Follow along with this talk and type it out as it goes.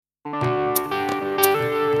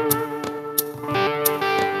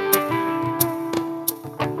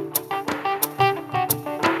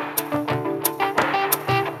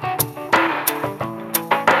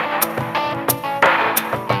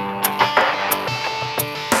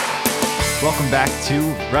Welcome back to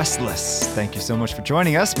Restless. Thank you so much for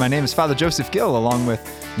joining us. My name is Father Joseph Gill, along with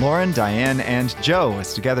Lauren, Diane, and Joe.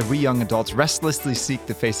 As together, we young adults restlessly seek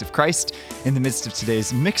the face of Christ in the midst of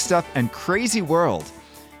today's mixed up and crazy world.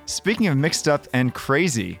 Speaking of mixed up and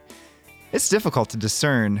crazy, it's difficult to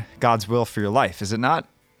discern God's will for your life, is it not?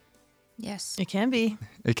 Yes. It can be.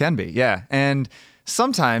 It can be, yeah. And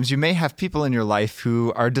sometimes you may have people in your life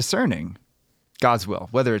who are discerning God's will,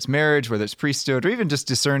 whether it's marriage, whether it's priesthood, or even just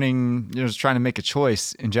discerning, just trying to make a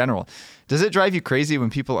choice in general. Does it drive you crazy when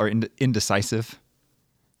people are indecisive?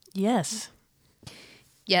 Yes.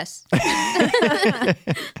 Yes.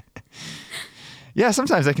 Yeah,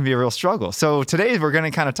 sometimes that can be a real struggle. So today we're going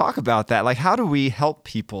to kind of talk about that. Like, how do we help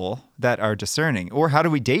people that are discerning? Or how do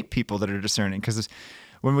we date people that are discerning? Because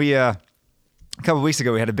when we, a couple of weeks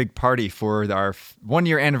ago, we had a big party for our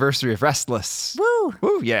 1-year anniversary of Restless. Woo!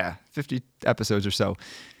 Woo, yeah, 50 episodes or so.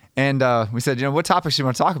 And we said, what topics do you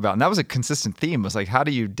want to talk about? And that was a consistent theme, was like, how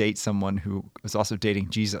do you date someone who was also dating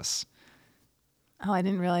Jesus? Oh, I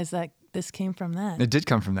didn't realize that this came from that. It did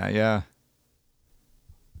come from that, yeah.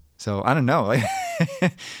 So I don't know. Like,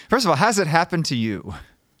 first of all, has it happened to you?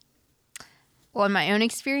 Well, in my own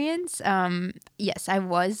experience, yes, I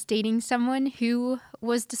was dating someone who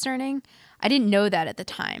was discerning. I didn't know that at the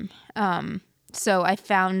time. So I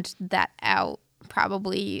found that out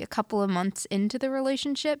probably a couple of months into the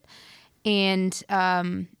relationship. And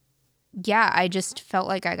yeah, I just felt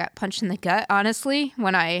like I got punched in the gut, honestly,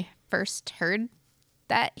 when I first heard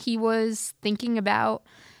that he was thinking about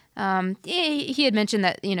he had mentioned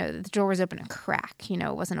that, the door was open a crack,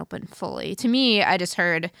 it wasn't open fully. To me, I just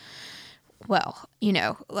heard, well,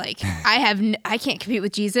 like I can't compete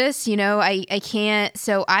with Jesus, I can't.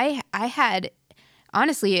 So I had,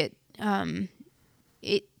 honestly,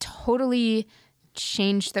 it totally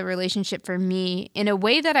changed the relationship for me in a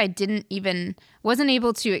way that I wasn't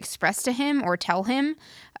able to express to him or tell him.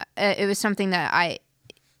 It was something that I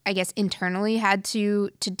guess internally had to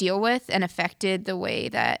deal with, and affected the way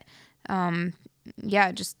that,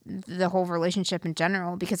 just the whole relationship in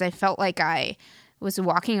general, because I felt like I was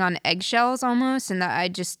walking on eggshells almost, and that I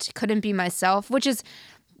just couldn't be myself, which is,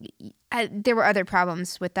 there were other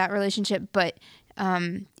problems with that relationship, but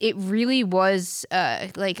it really was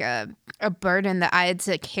like a burden that I had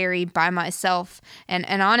to carry by myself. And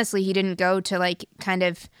honestly, he didn't go to like kind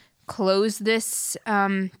of close this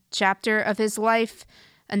chapter of his life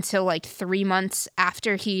until like 3 months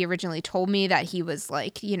after he originally told me that he was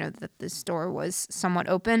like, that this door was somewhat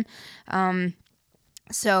open.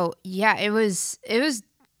 So yeah, it was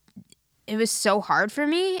so hard for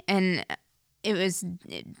me, and it was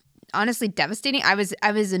honestly devastating. I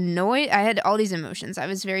was annoyed. I had all these emotions. I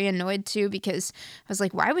was very annoyed too, because I was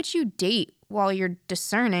like, why would you date while you're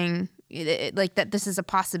discerning like that this is a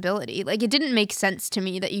possibility? Like, it didn't make sense to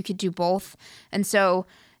me that you could do both. And so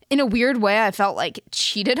in a weird way, I felt like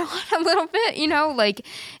cheated on a little bit, like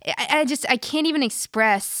I can't even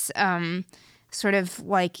express sort of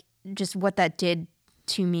like just what that did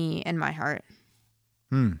to me and my heart.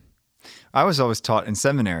 I was always taught in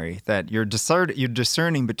seminary that you're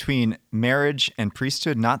discerning between marriage and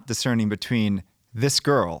priesthood, not discerning between this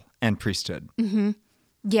girl and priesthood. Mm-hmm.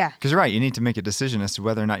 Yeah. Because you're right, you need to make a decision as to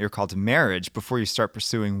whether or not you're called to marriage before you start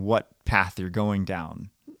pursuing what path you're going down.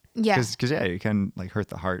 Yeah. Because you can like hurt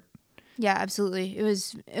the heart. Yeah, absolutely. It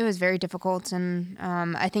was very difficult, and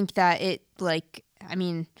I think that it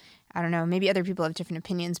I don't know, maybe other people have different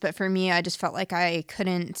opinions, but for me, I just felt like I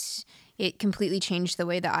couldn't. It completely changed the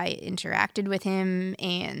way that I interacted with him,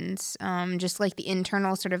 and just like the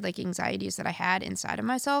internal sort of like anxieties that I had inside of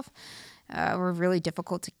myself were really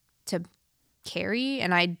difficult to carry.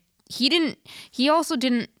 And he also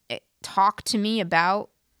didn't talk to me about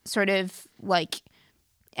sort of like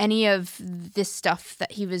any of this stuff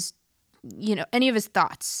that he was, any of his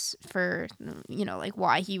thoughts for, like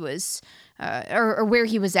why he was, or where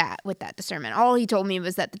he was at with that discernment. All he told me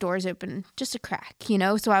was that the door's open just a crack,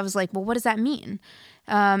 So I was like, well, what does that mean?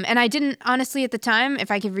 And I didn't, honestly, at the time, if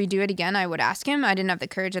I could redo it again, I would ask him. I didn't have the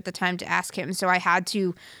courage at the time to ask him. So I had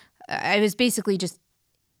to, I was basically just,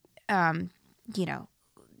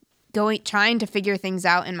 trying to figure things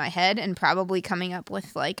out in my head, and probably coming up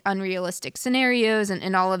with like unrealistic scenarios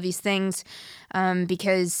and all of these things,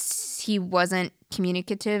 because he wasn't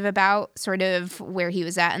communicative about sort of where he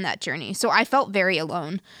was at in that journey. So I felt very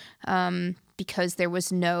alone, because there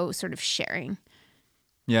was no sort of sharing.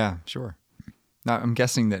 Yeah, sure. Now I'm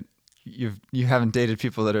guessing that you haven't dated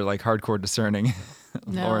people that are like hardcore discerning,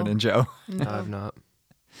 No. Lauren and Joe. No. I've not.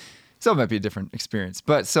 So it might be a different experience.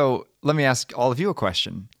 But so let me ask all of you a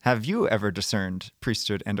question. Have you ever discerned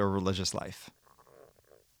priesthood and or religious life?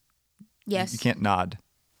 Yes. You can't nod.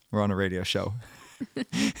 We're on a radio show.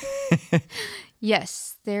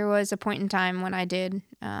 Yes, there was a point in time when I did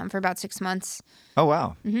for about 6 months. Oh,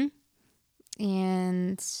 wow.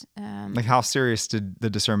 And Like, how serious did the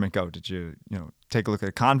discernment go? Did you take a look at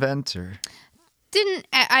a convent or?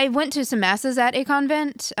 I went to some masses at a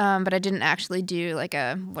convent, but I didn't actually do like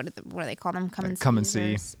a, what do they call them? Come and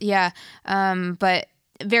see. Yeah. But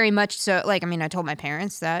very much so, like, I mean, I told my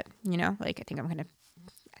parents that, like, I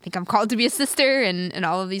think I'm called to be a sister and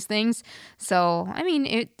all of these things. So, I mean,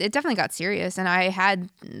 it definitely got serious, and I had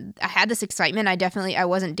this excitement. I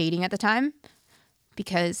wasn't dating at the time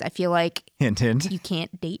because I feel like Hint, hint. you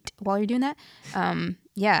can't date while you're doing that.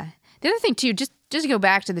 Yeah. The other thing too, just to go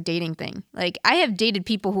back to the dating thing, like, I have dated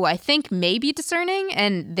people who I think may be discerning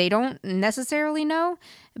and they don't necessarily know,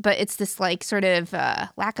 but it's this like sort of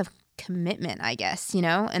lack of commitment, I guess,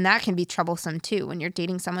 and that can be troublesome too when you're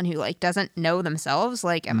dating someone who like doesn't know themselves.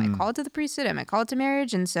 Like, am I called to the priesthood? Am I called to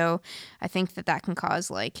marriage? And so I think that can cause,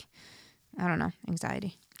 like, I don't know,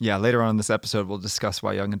 anxiety. Yeah, later on in this episode, we'll discuss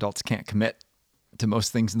why young adults can't commit to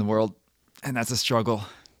most things in the world, and that's a struggle.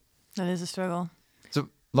 That is a struggle. So,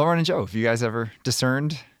 Lauren and Joe, have you guys ever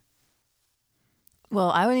discerned? Well,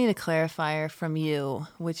 I would need a clarifier from you,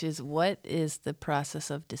 which is, what is the process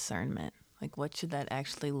of discernment? Like, what should that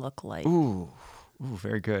actually look like? Ooh,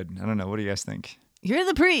 very good. I don't know. What do you guys think? You're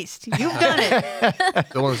the priest. You've done it.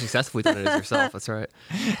 The one who's successfully done it is yourself. That's right.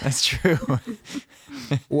 That's true.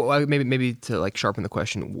 Well, maybe to like sharpen the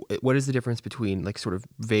question, what is the difference between like sort of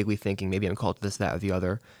vaguely thinking maybe I'm called to this, that, or the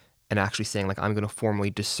other, and actually saying like I'm going to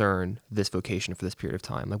formally discern this vocation for this period of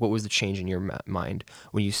time? Like, what was the change in your mind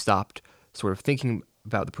when you stopped sort of thinking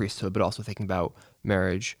about the priesthood, but also thinking about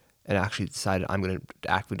marriage, and actually decided I'm going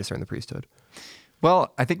to actively discern the priesthood?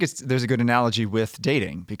 Well, I think there's a good analogy with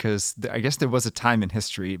dating, because I guess there was a time in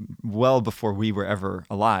history, well before we were ever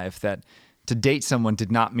alive, that to date someone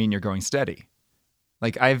did not mean you're going steady.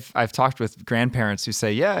 Like, I've talked with grandparents who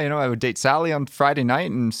say, yeah, I would date Sally on Friday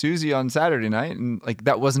night and Susie on Saturday night, and like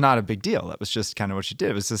that was not a big deal. That was just kind of what you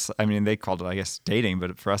did. It was just, I mean, they called it, I guess, dating,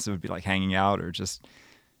 but for us it would be like hanging out or just,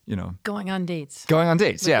 Going on dates. going on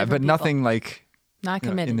dates. With Yeah, different but nothing like Not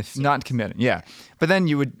committed. not committed. Yeah, but then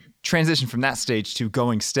you would transition from that stage to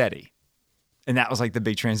going steady. And that was like the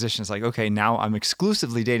big transition. It's like, okay, now I'm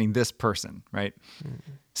exclusively dating this person, right?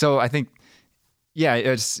 Mm-hmm. So I think, yeah,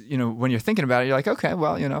 it's, when you're thinking about it, you're like, okay,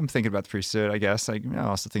 well, I'm thinking about the priesthood, I guess. Like,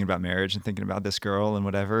 also thinking about marriage and thinking about this girl and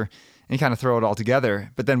whatever. And you kind of throw it all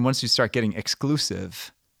together. But then once you start getting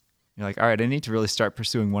exclusive, you're like, all right, I need to really start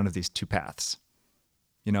pursuing one of these two paths.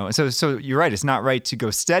 And so you're right. It's not right to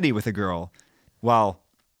go steady with a girl while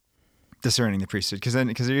discerning the priesthood, because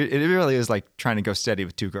it really is like trying to go steady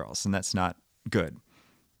with two girls, and that's not good.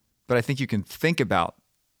 But I think you can think about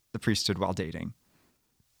the priesthood while dating,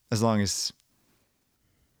 as long as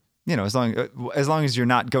as long as you're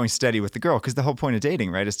not going steady with the girl, because the whole point of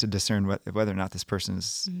dating, right, is to discern whether or not this person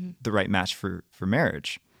is the right match for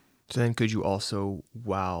marriage. So then, could you also,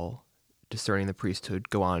 while discerning the priesthood,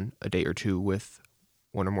 go on a date or two with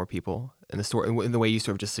one or more people in the way you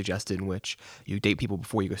sort of just suggested, in which you date people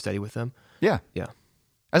before you go steady with them? Yeah.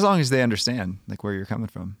 As long as they understand like where you're coming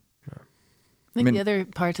from. I think the other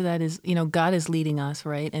part to that is, God is leading us,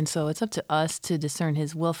 right? And so it's up to us to discern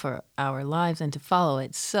his will for our lives and to follow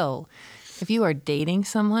it. So if you are dating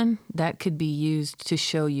someone, that could be used to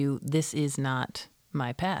show you, this is not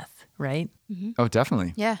my path, right? Mm-hmm. Oh,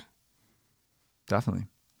 definitely. Yeah. Definitely.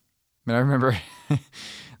 I mean, I remember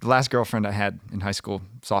the last girlfriend I had in high school,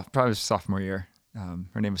 probably sophomore year.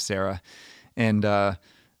 Her name was Sarah. And I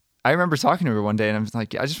remember talking to her one day, and I was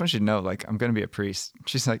like, I just want you to know, like, I'm going to be a priest.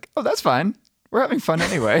 She's like, oh, that's fine. We're having fun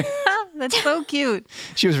anyway. That's so cute.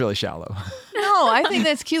 She was really shallow. No, I think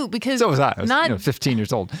that's cute because So was I. I was 15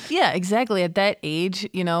 years old. Yeah, exactly. At that age,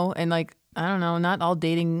 and like, I don't know, not all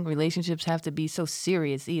dating relationships have to be so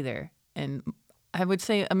serious either. And I would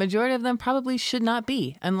say a majority of them probably should not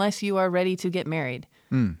be, unless you are ready to get married,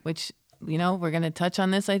 which, we're going to touch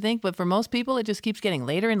on this, I think. But for most people, it just keeps getting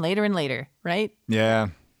later and later and later, right? Yeah.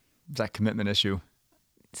 It's that commitment issue.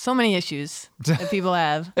 So many issues that people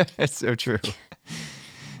have. It's so true.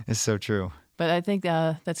 It's so true. But I think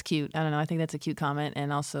that's cute. I don't know. I think that's a cute comment,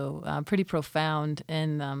 and also pretty profound,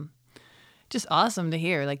 and just awesome to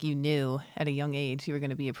hear. Like, you knew at a young age you were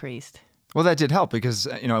going to be a priest. Well, that did help because,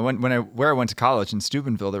 where I went to college in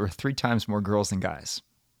Steubenville, there were 3 times more girls than guys.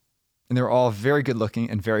 And they were all very good looking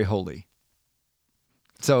and very holy.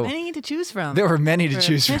 So many to choose from. There were many to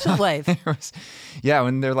choose from. Wife.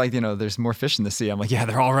 When they're like, there's more fish in the sea. I'm like, yeah,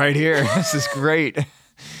 they're all right here. This is great.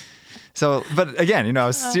 So, but again, I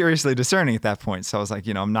was seriously discerning at that point. So I was like,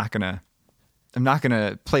 I'm not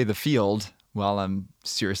gonna play the field while I'm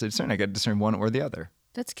seriously discerning. I got to discern one or the other.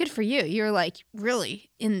 That's good for you. You're like really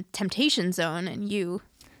in temptation zone, and you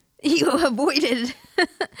avoided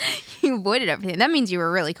you avoided everything. That means you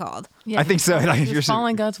were really called. Yeah, I think so. Like, if you're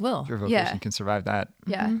following God's will. your vocation can survive that.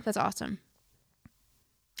 Yeah, that's awesome.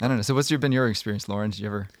 I don't know. So what's been your experience, Lauren? Did you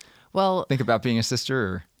ever Well, think about being a sister?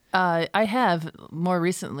 Or? I have more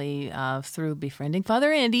recently through befriending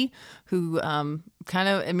Father Andy, who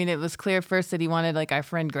it was clear at first that he wanted like our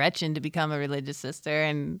friend Gretchen to become a religious sister,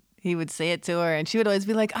 and he would say it to her, and she would always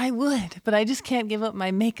be like, I would, but I just can't give up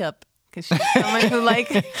my makeup. Because she's someone who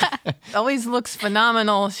like always looks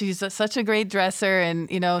phenomenal. She's such a great dresser, and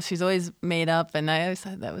she's always made up. And I always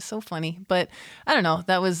thought that was so funny. But I don't know.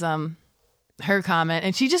 That was her comment,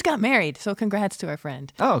 and she just got married. So congrats to our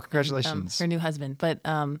friend. Oh, congratulations, her new husband. But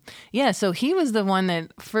so he was the one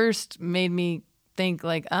that first made me think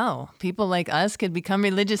like, oh, people like us could become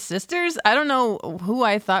religious sisters. I don't know who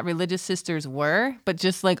I thought religious sisters were, but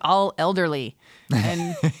just like all elderly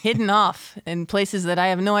and hidden off in places that I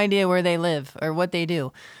have no idea where they live or what they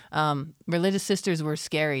do. Religious sisters were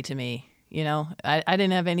scary to me. I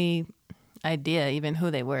didn't have any idea even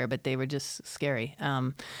who they were, but they were just scary.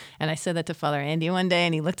 And I said that to Father Andy one day,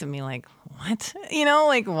 and he looked at me like, what?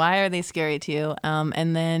 Like, why are they scary to you?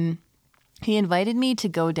 And then he invited me to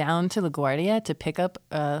go down to LaGuardia to pick up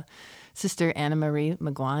Sister Anna Marie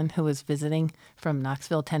McGuan, who was visiting from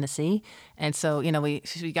Knoxville, Tennessee. And so, we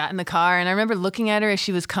got in the car, and I remember looking at her as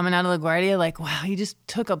she was coming out of LaGuardia, like, wow, you just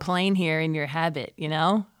took a plane here in your habit,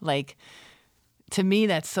 Like, to me,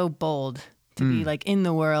 that's so bold to be like in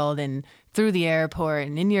the world and through the airport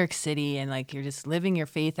and in New York City, and like you're just living your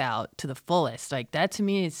faith out to the fullest. Like that to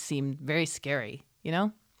me, it seemed very scary,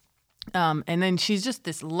 And then she's just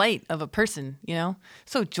this light of a person,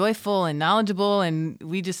 so joyful and knowledgeable. And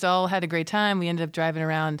we just all had a great time. We ended up driving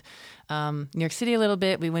around New York City a little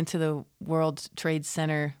bit. We went to the World Trade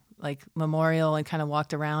Center like memorial and kind of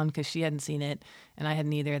walked around because she hadn't seen it and I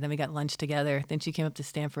hadn't either. Then we got lunch together. Then she came up to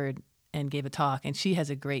Stanford and gave a talk, and she has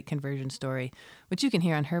a great conversion story, which you can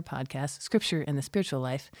hear on her podcast, Scripture and the Spiritual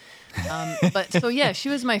Life. She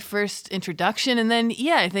was my first introduction. And then,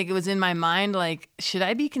 I think it was in my mind, like, should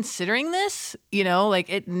I be considering this? Like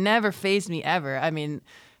it never fazed me ever. I mean,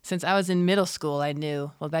 since I was in middle school, I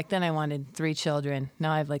knew, well, back then I wanted 3 children.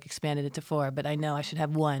 Now I've like expanded it to 4, but I know I should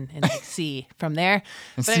have 1 and like see from there.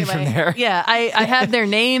 And but see anyway, from there. Yeah, I have their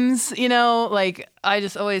names, like I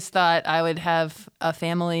just always thought I would have a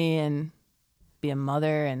family and be a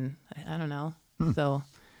mother, and I don't know. So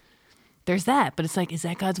there's that, but it's like, is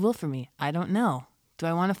that God's will for me? I don't know. Do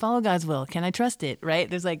I want to follow God's will? Can I trust it? Right?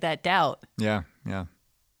 There's like that doubt. Yeah.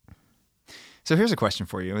 So here's a question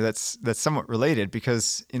for you that's somewhat related,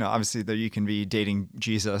 because, obviously you can be dating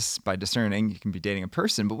Jesus by discerning, you can be dating a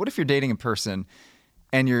person, but what if you're dating a person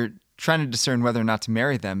and you're trying to discern whether or not to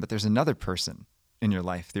marry them, but there's another person in your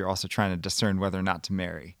life that you're also trying to discern whether or not to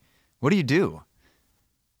marry? What do you do?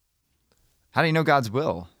 How do you know God's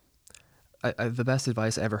will? The best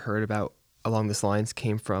advice I ever heard about along this lines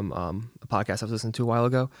came from a podcast I was listening to a while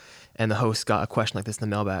ago, and the host got a question like this in the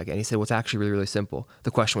mailbag, and he said, what's actually really, really simple. The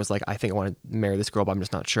question was like, I think I want to marry this girl, but I'm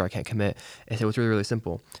just not sure, I can't commit. And he said, what's really, really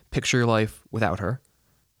simple. Picture your life without her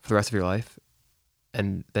for the rest of your life,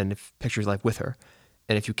 and then picture your life with her.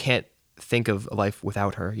 And if you can't think of a life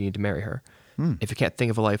without her, you need to marry her. If you can't think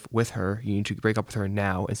of a life with her, you need to break up with her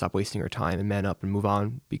now and stop wasting your time and man up and move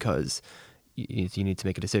on, because you need to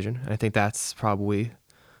make a decision. And I think that's probably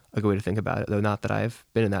a good way to think about it, though not that I've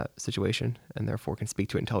been in that situation and therefore can speak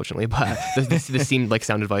to it intelligently, but this seemed like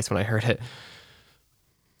sound advice when I heard it.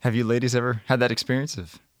 Have you ladies ever had that experience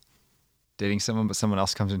of dating someone, but someone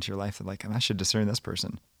else comes into your life that like, I should discern this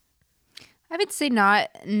person? I would say not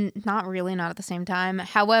really, not at the same time.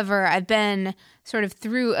 However, I've been sort of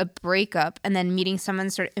through a breakup and then meeting someone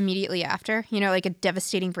sort of immediately after, like a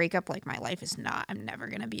devastating breakup, like I'm never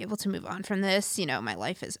going to be able to move on from this, my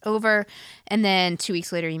life is over. And then 2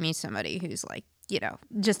 weeks later, you meet somebody who's like,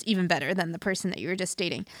 just even better than the person that you were just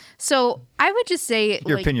dating. So I would just say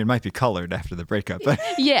your opinion might be colored after the breakup.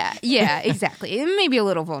 Yeah, exactly. It may be a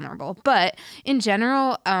little vulnerable, but in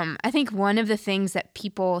general, I think one of the things that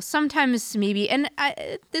people sometimes maybe, and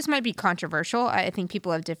this might be controversial, I think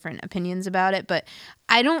people have different opinions about it, but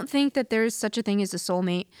I don't think that there's such a thing as a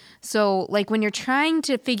soulmate. So like when you're trying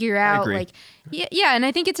to figure out like, yeah, and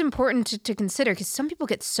I think it's important to consider, because some people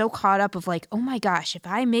get so caught up of like, oh my gosh, if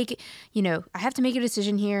I make, I have to make a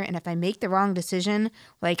decision here, and if I make the wrong decision,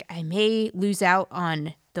 like I may lose out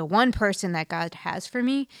on the one person that God has for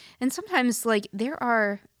me. And sometimes like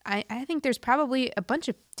I think there's probably a bunch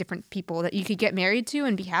of different people that you could get married to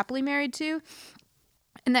and be happily married to.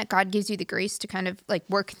 and that God gives you the grace to kind of like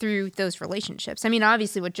work through those relationships. I mean,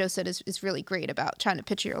 obviously what Joe said is really great about trying to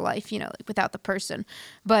picture your life, like without the person,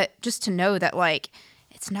 but just to know that like,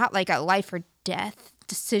 it's not like a life or death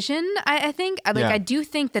decision. I think I do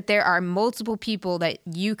think that there are multiple people that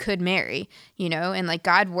you could marry, and like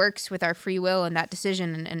God works with our free will and that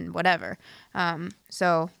decision and whatever.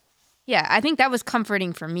 So yeah, I think that was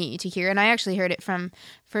comforting for me to hear. And I actually heard it from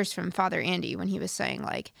Father Andy when he was saying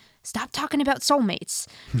like, stop talking about soulmates.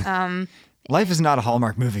 Life is not a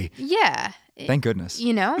Hallmark movie. Yeah. Thank goodness.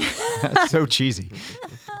 That's so cheesy.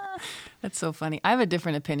 That's so funny. I have a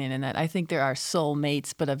different opinion in that. I think there are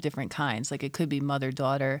soulmates, but of different kinds. Like it could be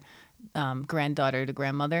mother-daughter, granddaughter to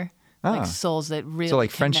grandmother. Like souls that really So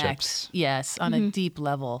like connect. friendships. Yes, on a deep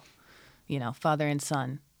level, father and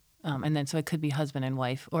son. And then so it could be husband and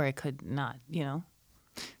wife, or it could not,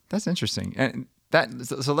 That's interesting. And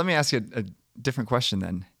so let me ask you a different question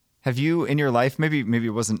then. Have you in your life, maybe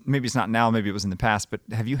it's not now, maybe it was in the past, but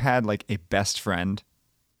have you had like a best friend?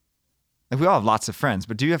 Like we all have lots of friends,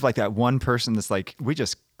 but do you have like that one person that's like, we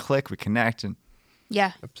just click, we connect and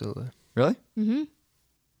Yeah. Absolutely. really?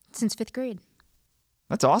 Since 5th grade.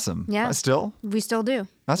 That's awesome. Yeah. Still? We still do.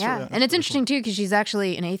 That's yeah. really- that's And it's really interesting too because she's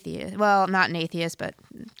actually an atheist. Well, not an atheist, but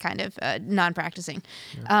kind of non-practicing.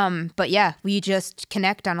 But yeah, we just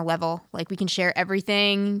connect on a level. Like we can share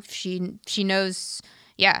everything. She knows.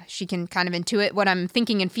 Yeah, she can kind of intuit what I'm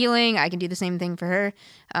thinking and feeling. I can do the same thing for her.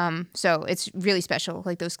 So it's really special,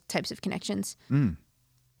 like those types of connections.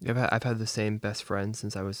 Yeah, I've had the same best friend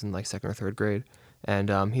since I was in like 2nd or 3rd grade,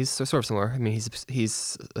 and he's sort of similar. I mean,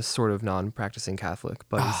 he's a sort of non-practicing Catholic,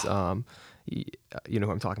 but he's you know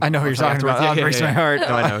who I'm talking about. I know who you're talking about. Oh, it breaks my heart. No,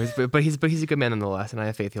 I know, but he's a good man nonetheless, and I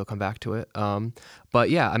have faith he'll come back to it.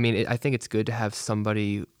 But yeah, I mean, I think it's good to have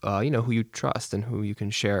somebody who you trust and who you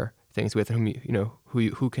can share things with, and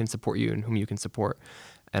who can support you and whom you can support.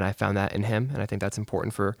 And I found that in him, and I think that's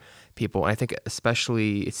important for people. And I think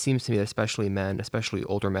it seems to me that especially men, especially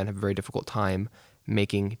older men, have a very difficult time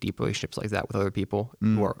making deep relationships like that with other people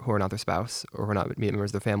who are not their spouse or who are not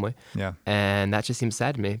members of their family. Yeah. And that just seems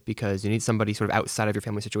sad to me because you need somebody sort of outside of your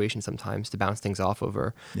family situation sometimes to bounce things off of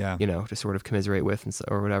or, to sort of commiserate with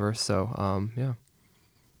or whatever. So, yeah.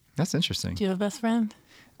 That's interesting. Do you have a best friend?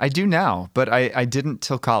 I do now, but I didn't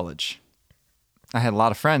till college. I had a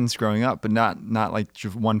lot of friends growing up, but not like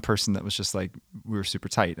one person that was just like, we were super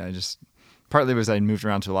tight. Partly was I moved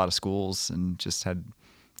around to a lot of schools and just had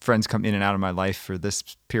friends come in and out of my life for this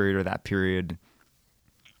period or that period.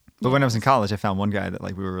 But when I was in college, I found one guy that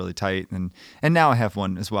like we were really tight, and now I have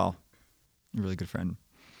one as well. A really good friend.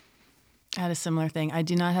 I had a similar thing. I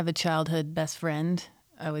do not have a childhood best friend.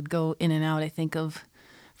 I would go in and out, I think, of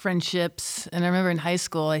friendships. And I remember in high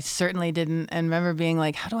school, I certainly didn't. And remember being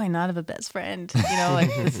like, how do I not have a best friend? Like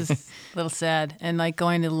this is a little sad. And like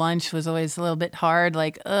going to lunch was always a little bit hard.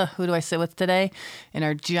 Like, who do I sit with today? In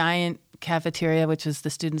our giant cafeteria, which is the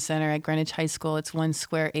student center at Greenwich High School. It's 1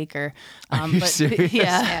 square acre. Are you serious?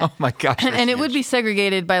 Yeah. Oh my gosh. And it would be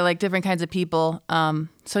segregated by like different kinds of people.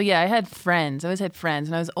 So yeah, I had friends. I always had friends,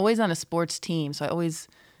 and I was always on a sports team. So I always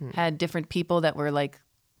had different people that were like,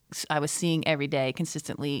 I was seeing every day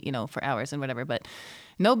consistently, for hours and whatever, but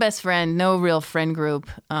no best friend, no real friend group.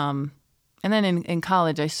 And then in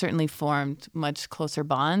college, I certainly formed much closer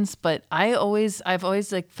bonds, but I've always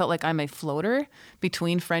like felt like I'm a floater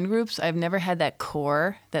between friend groups. I've never had that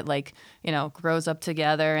core that like, grows up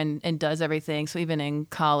together and does everything. So even in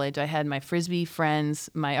college, I had my Frisbee friends,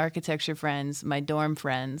 my architecture friends, my dorm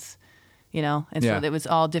friends, and so it was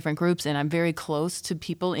all different groups, and I'm very close to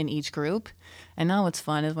people in each group. And now what's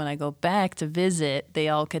fun is when I go back to visit, they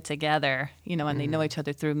all get together, and they know each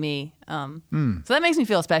other through me. So that makes me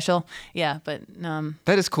feel special. Yeah, but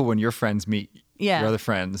that is cool when your friends meet your other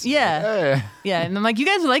friends. Yeah. Like, hey. Yeah, and I'm like, you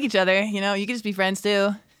guys would like each other, you can just be friends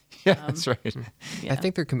too. Yeah, that's right. Yeah. I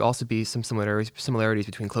think there can also be some similarities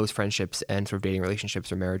between close friendships and sort of dating relationships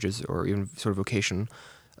or marriages or even sort of vocation.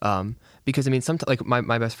 Because I mean, sometimes like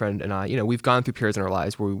my best friend and I, we've gone through periods in our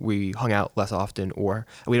lives where we hung out less often, or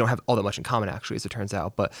we don't have all that much in common actually, as it turns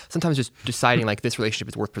out. But sometimes just deciding like this relationship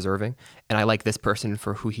is worth preserving, and I like this person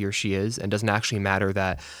for who he or she is, and doesn't actually matter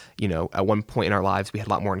that at one point in our lives we had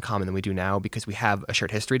a lot more in common than we do now because we have a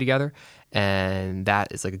shared history together, and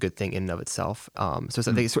that is like a good thing in and of itself. So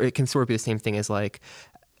it can sort of be the same thing as like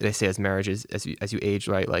they say as marriages as you age,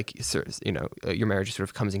 right? Like your marriage sort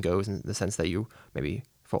of comes and goes in the sense that you maybe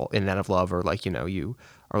fall in and out of love, or like you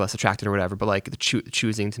are less attracted or whatever. But like the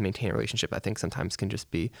choosing to maintain a relationship, I think sometimes can just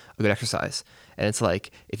be a good exercise. And it's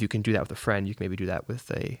like if you can do that with a friend, you can maybe do that with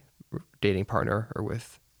a dating partner or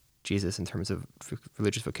with Jesus in terms of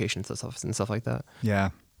religious vocations and stuff like that.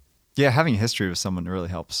 Yeah. Yeah, having a history with someone really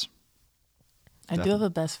helps. I do have a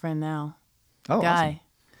best friend now. Oh, Guy. awesome.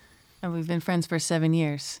 And we've been friends for 7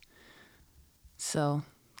 years. So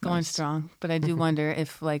going Nice. strong. But I do wonder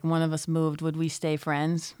if like one of us moved, would we stay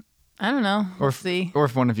friends? I don't know. We'll see. Or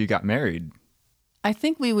if one of you got married. I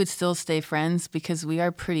think we would still stay friends because we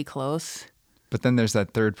are pretty close. But then there's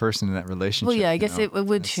that third person in that relationship. Well, yeah, I you guess know? it would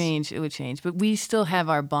That's- change. It would change. But we still have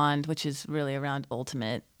our bond, which is really around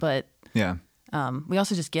ultimate. But Yeah. we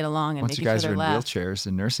also just get along and Once make you each guys other are in laugh. wheelchairs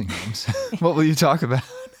in nursing homes, what will you talk about?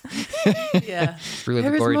 Yeah. Relive the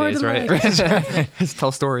There is glory more days, to right? life. Just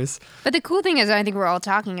tell stories. But the cool thing is, I think we're all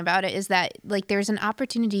talking about it, is that like there's an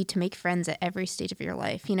opportunity to make friends at every stage of your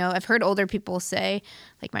life. You know, I've heard older people say,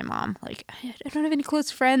 like my mom, like I don't have any close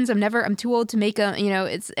friends. I'm too old to make a, you know,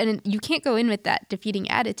 and you can't go in with that defeating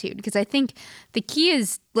attitude, because I think the key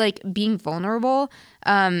is like being vulnerable,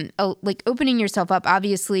 like opening yourself up.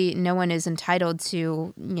 Obviously, no one is entitled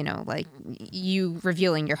to, you know, like you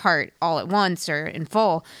revealing your heart all at once or in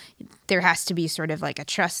full. There has to be sort of like a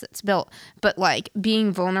trust that's built, but like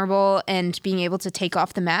being vulnerable and being able to take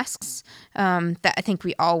off the masks that I think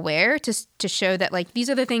we all wear to show that like these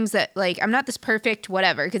are the things that like I'm not this perfect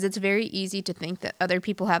whatever, because it's very easy to think that other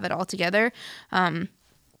people have it all together.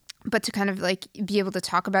 But to kind of like be able to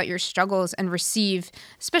talk about your struggles and receive,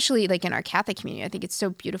 especially like in our Catholic community, I think it's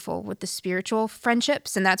so beautiful with the spiritual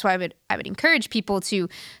friendships, and that's why I would encourage people to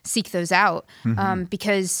seek those out,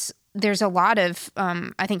 because there's a lot of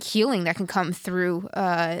I think healing that can come through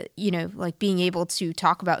you know, like being able to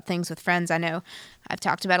talk about things with friends. I know I've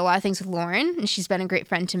talked about a lot of things with Lauren, and she's been a great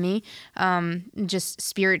friend to me. Just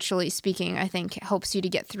spiritually speaking, I think it helps you to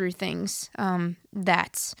get through things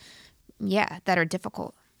that are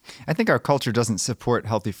difficult. I think our culture doesn't support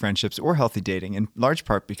healthy friendships or healthy dating, in large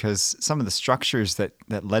part because some of the structures that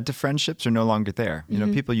led to friendships are no longer there. You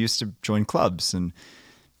know, people used to join clubs, and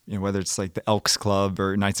you know, whether it's like the Elks Club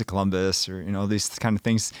or Knights of Columbus or, you know, these kind of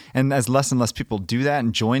things. And as less and less people do that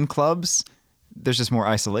and join clubs, there's just more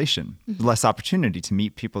isolation, less opportunity to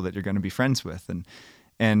meet people that you're going to be friends with,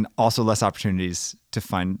 and also less opportunities to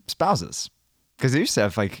find spouses. Because they used to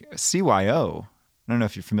have like CYO. I don't know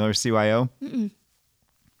if you're familiar with CYO.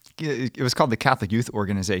 It was called the Catholic Youth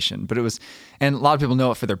Organization, but it was, and a lot of people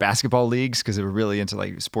know it for their basketball leagues because they were really into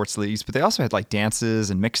like sports leagues, but they also had like dances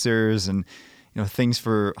and mixers and, you know, things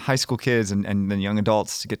for high school kids and then young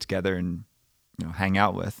adults to get together and, you know, hang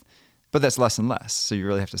out with. But that's less and less. So you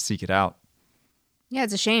really have to seek it out. Yeah,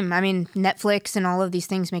 it's a shame. I mean, Netflix and all of these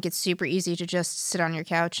things make it super easy to just sit on your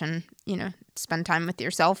couch and, you know, spend time with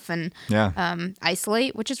yourself and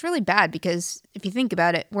isolate, which is really bad because if you think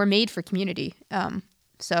about it, we're made for community.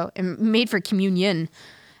 And made for communion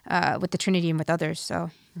with the Trinity and with others.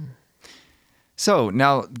 So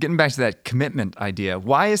now getting back to that commitment idea,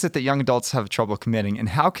 why is it that young adults have trouble committing, and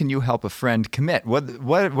how can you help a friend commit?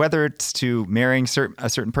 Whether it's to marrying a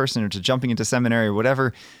certain person or to jumping into seminary or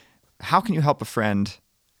whatever, how can you help a friend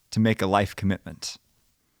to make a life commitment?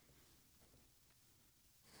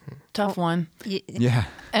 Tough one. Yeah.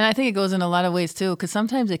 And I think it goes in a lot of ways too, because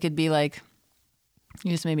sometimes it could be like,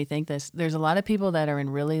 you just made me think this. There's a lot of people that are in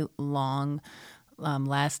really long,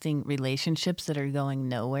 lasting relationships that are going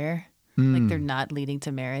nowhere. Like they're not leading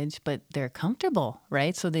to marriage, but they're comfortable,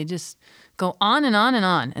 right? So they just go on and on and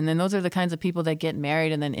on. And then those are the kinds of people that get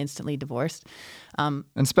married and then instantly divorced. And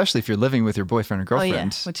especially if you're living with your boyfriend or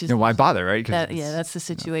girlfriend, which is, you know, why bother, right? 'Cause that's the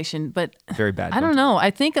situation. But very bad. I don't know.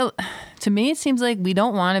 I think to me, it seems like we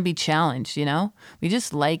don't want to be challenged, you know? We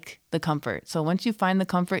just like the comfort. So once you find the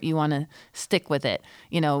comfort, you want to stick with it.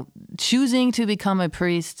 You know, choosing to become a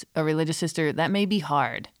priest, a religious sister, that may be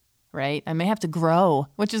hard, right? I may have to grow,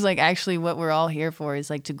 which is like actually what we're all here for, is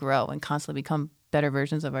like to grow and constantly become better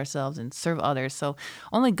versions of ourselves and serve others. So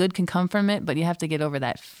only good can come from it, but you have to get over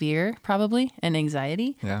that fear probably and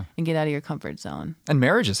anxiety and get out of your comfort zone. And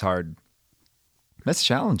marriage is hard. That's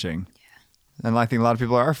challenging. Yeah. And I think a lot of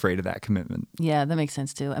people are afraid of that commitment. Yeah, that makes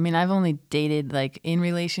sense too. I mean, I've only dated like in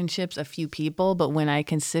relationships a few people, but when I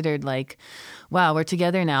considered like, wow, we're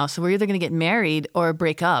together now, so we're either going to get married or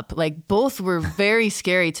break up, like both were very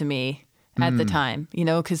scary to me at the time, you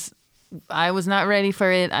know, because I was not ready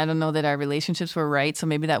for it. I don't know that our relationships were right. So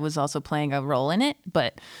maybe that was also playing a role in it,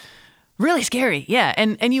 but really scary. Yeah.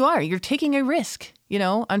 And you're taking a risk, you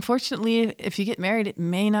know, unfortunately, if you get married, it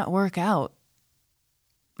may not work out.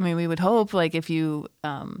 I mean, we would hope like if you,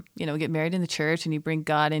 get married in the church and you bring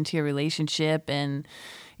God into your relationship and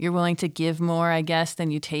you're willing to give more, I guess,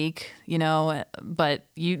 than you take, you know, but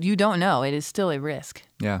you don't know. It is still a risk.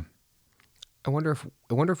 Yeah. I wonder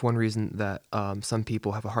if one reason that some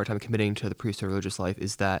people have a hard time committing to the priesthood religious life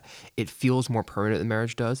is that it feels more permanent than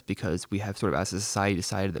marriage does, because we have sort of as a society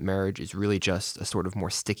decided that marriage is really just a sort of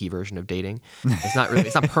more sticky version of dating. It's not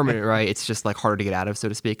permanent, right? It's just like harder to get out of, so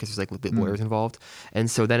to speak, because there's like lawyers involved.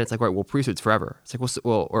 And so then it's like, right, well, priesthood's forever. It's like,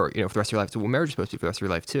 well, or for the rest of your life. So well, marriage is supposed to be for the rest of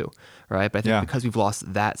your life too, right? But I think because we've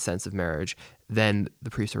lost that sense of marriage, then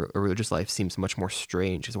the priesthood or religious life seems much more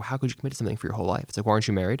strange. Because well, how could you commit to something for your whole life? It's like, why aren't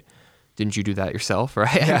you married? Didn't you do that yourself,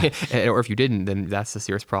 right? Yeah. Or if you didn't, then that's a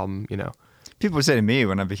serious problem, People would say to me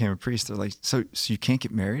when I became a priest, they're like, so you can't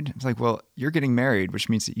get married? It's like, well, you're getting married, which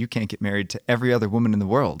means that you can't get married to every other woman in the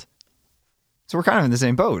world. So we're kind of in the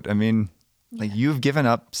same boat. I mean, like you've given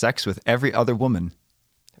up sex with every other woman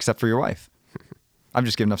except for your wife. I'm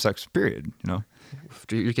just giving up sex, period,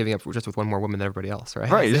 You're giving up just with one more woman than everybody else,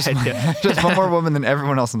 right? Right, just one more woman than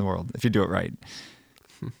everyone else in the world, if you do it right.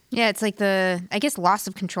 Yeah, it's like loss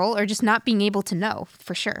of control, or just not being able to know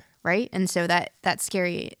for sure, right? And so that's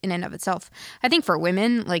scary in and of itself. I think for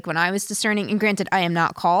women, like when I was discerning, and granted, I am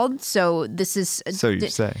not called, so this is... So you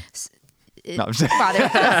say. No, I'm saying. Father.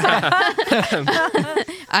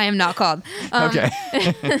 I am not called. Okay.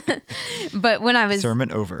 But when I was...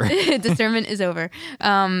 Discernment over. Discernment is over.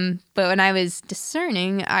 But when I was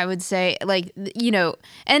discerning, I would say, like,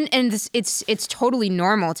 and this, it's totally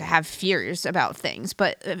normal to have fears about things,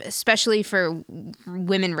 but especially for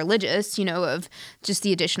women religious, of just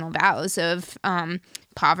the additional vows of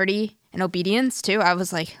poverty and obedience too. I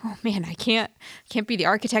was like, oh man, I can't be the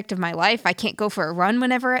architect of my life. I can't go for a run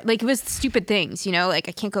whenever, like it was stupid things, like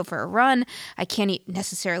I can't go for a run. I can't eat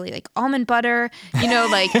necessarily like almond butter,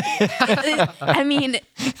 like, I mean,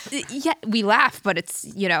 yeah, we laugh, but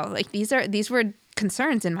it's, like these were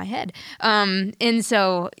concerns in my head. And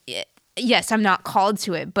so yes, I'm not called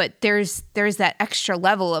to it, but there's that extra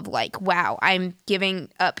level of like, wow, I'm giving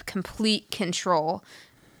up complete control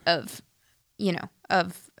of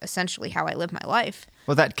essentially how I live my life.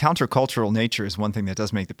 Well, that countercultural nature is one thing that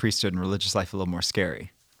does make the priesthood and religious life a little more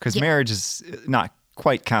scary, because marriage is not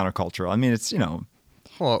quite countercultural. I mean, it's,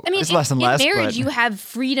 it's less and less. In marriage, but... you have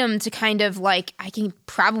freedom to kind of like, I can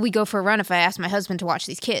probably go for a run if I ask my husband to watch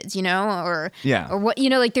these kids, or what,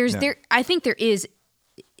 like I think there is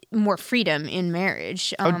more freedom in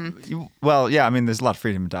marriage. Well, yeah, I mean, there's a lot of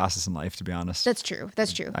freedom in diocesan life, to be honest. That's true.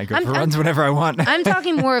 I go for runs whenever I want. I'm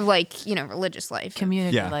talking more of like, religious life.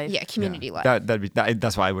 Community life. Yeah, community life.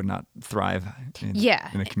 That's why I would not thrive in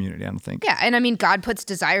a community, I don't think. Yeah, and I mean, God puts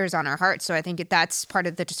desires on our hearts, so I think that's part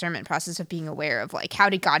of the discernment process of being aware of like, how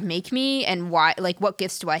did God make me, and why, like what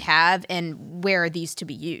gifts do I have, and where are these to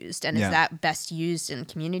be used, and is that best used in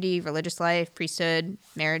community, religious life, priesthood,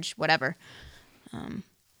 marriage, whatever.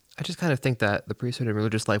 I just kind of think that the priesthood and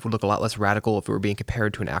religious life would look a lot less radical if it were being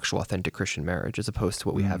compared to an actual authentic Christian marriage as opposed to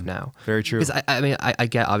what we have now. Very true. Because I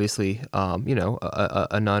get obviously,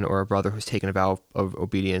 a nun or a brother who's taken a vow of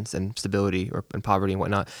obedience and stability and poverty and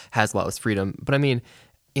whatnot has a lot less freedom. But I mean,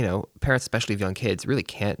 parents, especially of young kids, really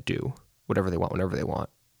can't do whatever they want whenever they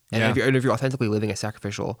want. And if you're authentically living a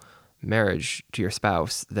sacrificial marriage to your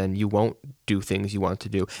spouse, then you won't do things you want to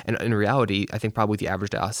do. And in reality, I think probably the average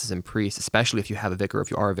diocesan priest, especially if you have a vicar, if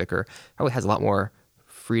you are a vicar, probably has a lot more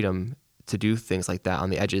freedom to do things like that on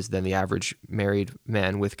the edges than the average married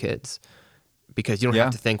man with kids. Because you don't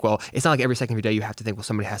have to think, well, it's not like every second of your day you have to think, well,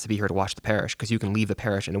 somebody has to be here to watch the parish, because you can leave the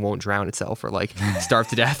parish and it won't drown itself or like starve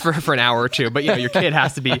to death for an hour or two. But your kid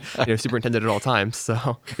has to be superintended at all times.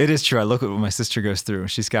 So it is true. I look at what my sister goes through.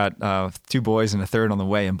 She's got 2 boys and a third on the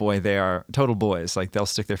way, and boy, they are total boys. Like they'll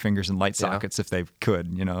stick their fingers in light sockets if they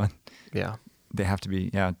could. Yeah, they have to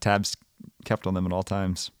be tabs kept on them at all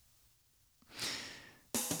times.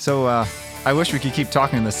 So I wish we could keep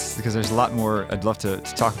talking on this, because there's a lot more I'd love to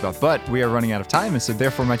talk about, but we are running out of time. And so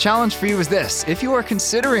therefore my challenge for you is this: if you are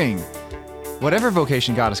considering whatever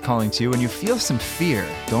vocation God is calling to you and you feel some fear,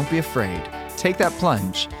 don't be afraid. Take that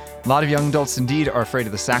plunge. A lot of young adults indeed are afraid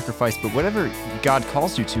of the sacrifice, but whatever God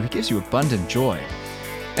calls you to, He gives you abundant joy.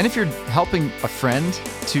 And if you're helping a friend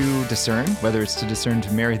to discern, whether it's to discern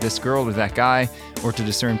to marry this girl or that guy, or to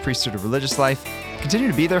discern priesthood or religious life, continue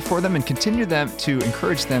to be there for them and continue to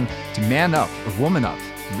encourage them to man up or woman up.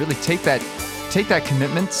 And really take that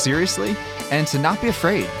commitment seriously, and to not be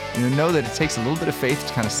afraid. Know that it takes a little bit of faith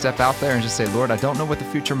to kind of step out there and just say, Lord, I don't know what the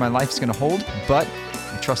future of my life is going to hold, but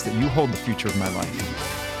I trust that you hold the future of my life.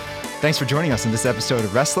 Thanks for joining us in this episode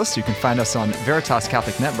of Restless. You can find us on Veritas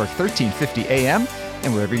Catholic Network, 1350 AM,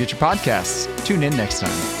 and wherever you get your podcasts. Tune in next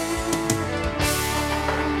time.